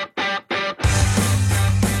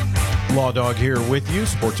Law Dog here with you,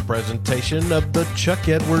 sports presentation of the Chuck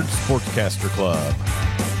Edwards Sportscaster Club.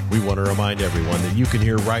 We want to remind everyone that you can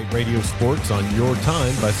hear Right Radio Sports on your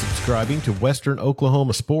time by subscribing to Western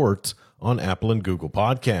Oklahoma Sports on Apple and Google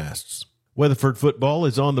Podcasts. Weatherford football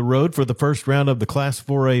is on the road for the first round of the Class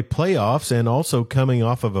 4A playoffs and also coming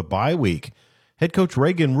off of a bye week. Head coach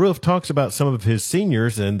Reagan Roof talks about some of his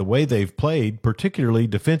seniors and the way they've played, particularly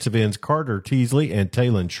defensive ends Carter Teasley and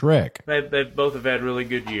Talon Schreck. They both have had really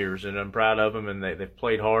good years, and I'm proud of them, and they've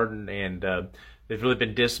played hard, and they've really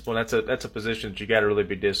been disciplined. That's a position that you got to really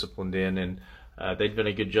be disciplined in, and they've done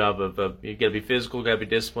a good job of you got to be physical, got to be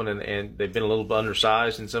disciplined, and they've been a little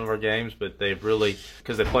undersized in some of our games, but they've really,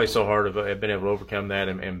 because they play so hard, have been able to overcome that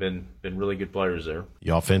and been really good players there.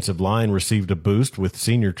 The offensive line received a boost with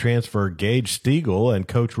senior transfer Gage Stiegel, and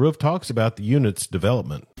Coach Roof talks about the unit's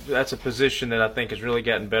development. That's a position that I think has really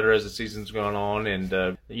gotten better as the season's gone on, and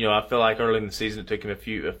I feel like early in the season it took him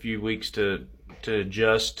a few weeks to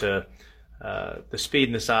adjust to the speed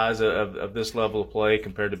and the size of this level of play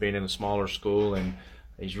compared to being in a smaller school, and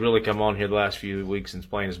he's really come on here the last few weeks and is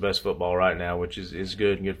playing his best football right now, which is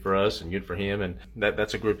good and good for us and good for him, and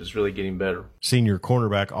that's a group that's really getting better. Senior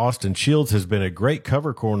cornerback Austin Shields has been a great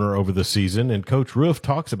cover corner over the season, and Coach Roof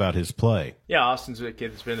talks about his play. Yeah, Austin's a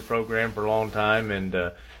kid that's been in the program for a long time, and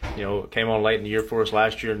came on late in the year for us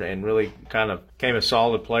last year and really kind of became a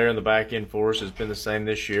solid player in the back end for us. Has been the same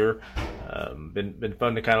this year. Been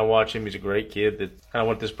fun to kind of watch him. He's a great kid. That's kind of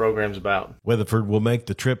what this program's about. Weatherford will make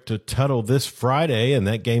the trip to Tuttle this Friday, and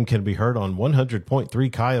that game can be heard on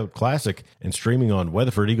 100.3 Coyote Classic and streaming on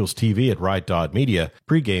Weatherford Eagles TV at Right Dot Media.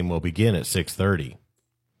 Pregame will begin at 6:30.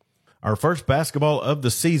 Our first basketball of the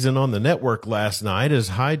season on the network last night as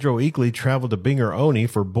Hydro Eakley traveled to Binger-Oney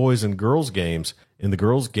for boys and girls games. In the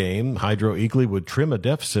girls game, Hydro Eakley would trim a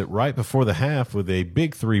deficit right before the half with a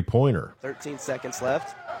big three-pointer. 13 seconds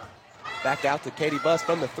left. Back out to Katie Buss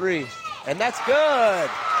from the three, and that's good.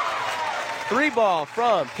 Three ball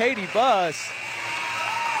from Katie Buss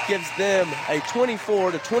gives them a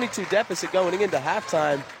 24-22 deficit going into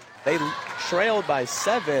halftime. They trailed by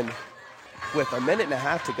 7 with a minute and a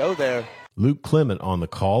half to go there. Luke Clement on the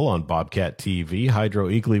call on Bobcat TV. Hydro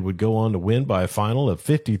Eakley would go on to win by a final of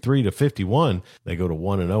 53-51. They go to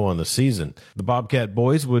 1-0 on the season. The Bobcat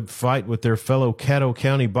boys would fight with their fellow Caddo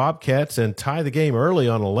County Bobcats and tie the game early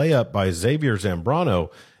on a layup by Xavier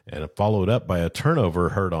Zambrano, and followed up by a turnover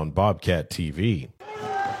heard on Bobcat TV.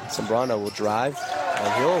 Zambrano will drive,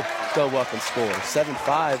 and he'll go up and score.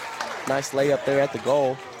 7-5. Nice layup there at the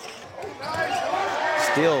goal.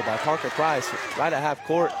 Steal by Parker Price right at half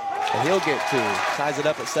court. And he'll get 2. Ties it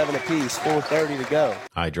up at 7 apiece, 4:30 to go.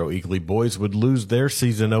 Hydro Eakley boys would lose their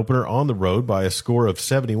season opener on the road by a score of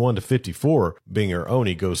 71-54.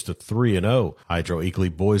 Binger-Oney goes to 3-0. Hydro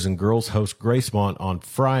Eakley boys and girls host Gracemont on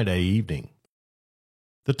Friday evening.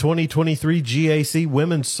 The 2023 GAC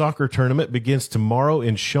Women's Soccer Tournament begins tomorrow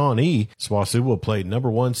in Shawnee. SWOSU will play number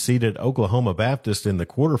 1 seeded Oklahoma Baptist in the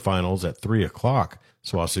quarterfinals at 3 o'clock.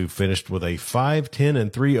 SWOSU finished with a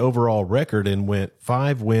 5-10-3 overall record and went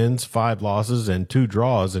 5 wins, 5 losses, and 2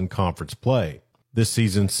 draws in conference play. This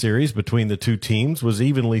season's series between the two teams was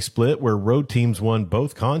evenly split, where road teams won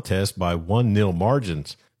both contests by 1-0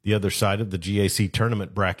 margins. The other side of the GAC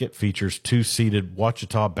tournament bracket features 2-seeded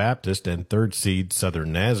Ouachita Baptist and 3rd seed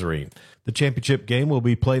Southern Nazarene. The championship game will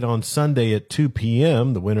be played on Sunday at 2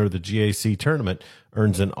 p.m. The winner of the GAC tournament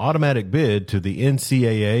earns an automatic bid to the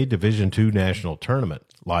NCAA Division II National Tournament.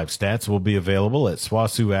 Live stats will be available at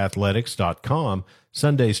SWOSUathletics.com.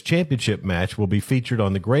 Sunday's championship match will be featured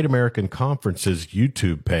on the Great American Conference's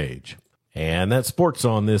YouTube page. And that's sports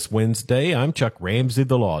on this Wednesday. I'm Chuck Ramsey,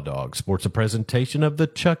 the Law Dog. Sports a presentation of the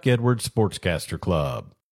Chuck Edwards Sportscaster Club.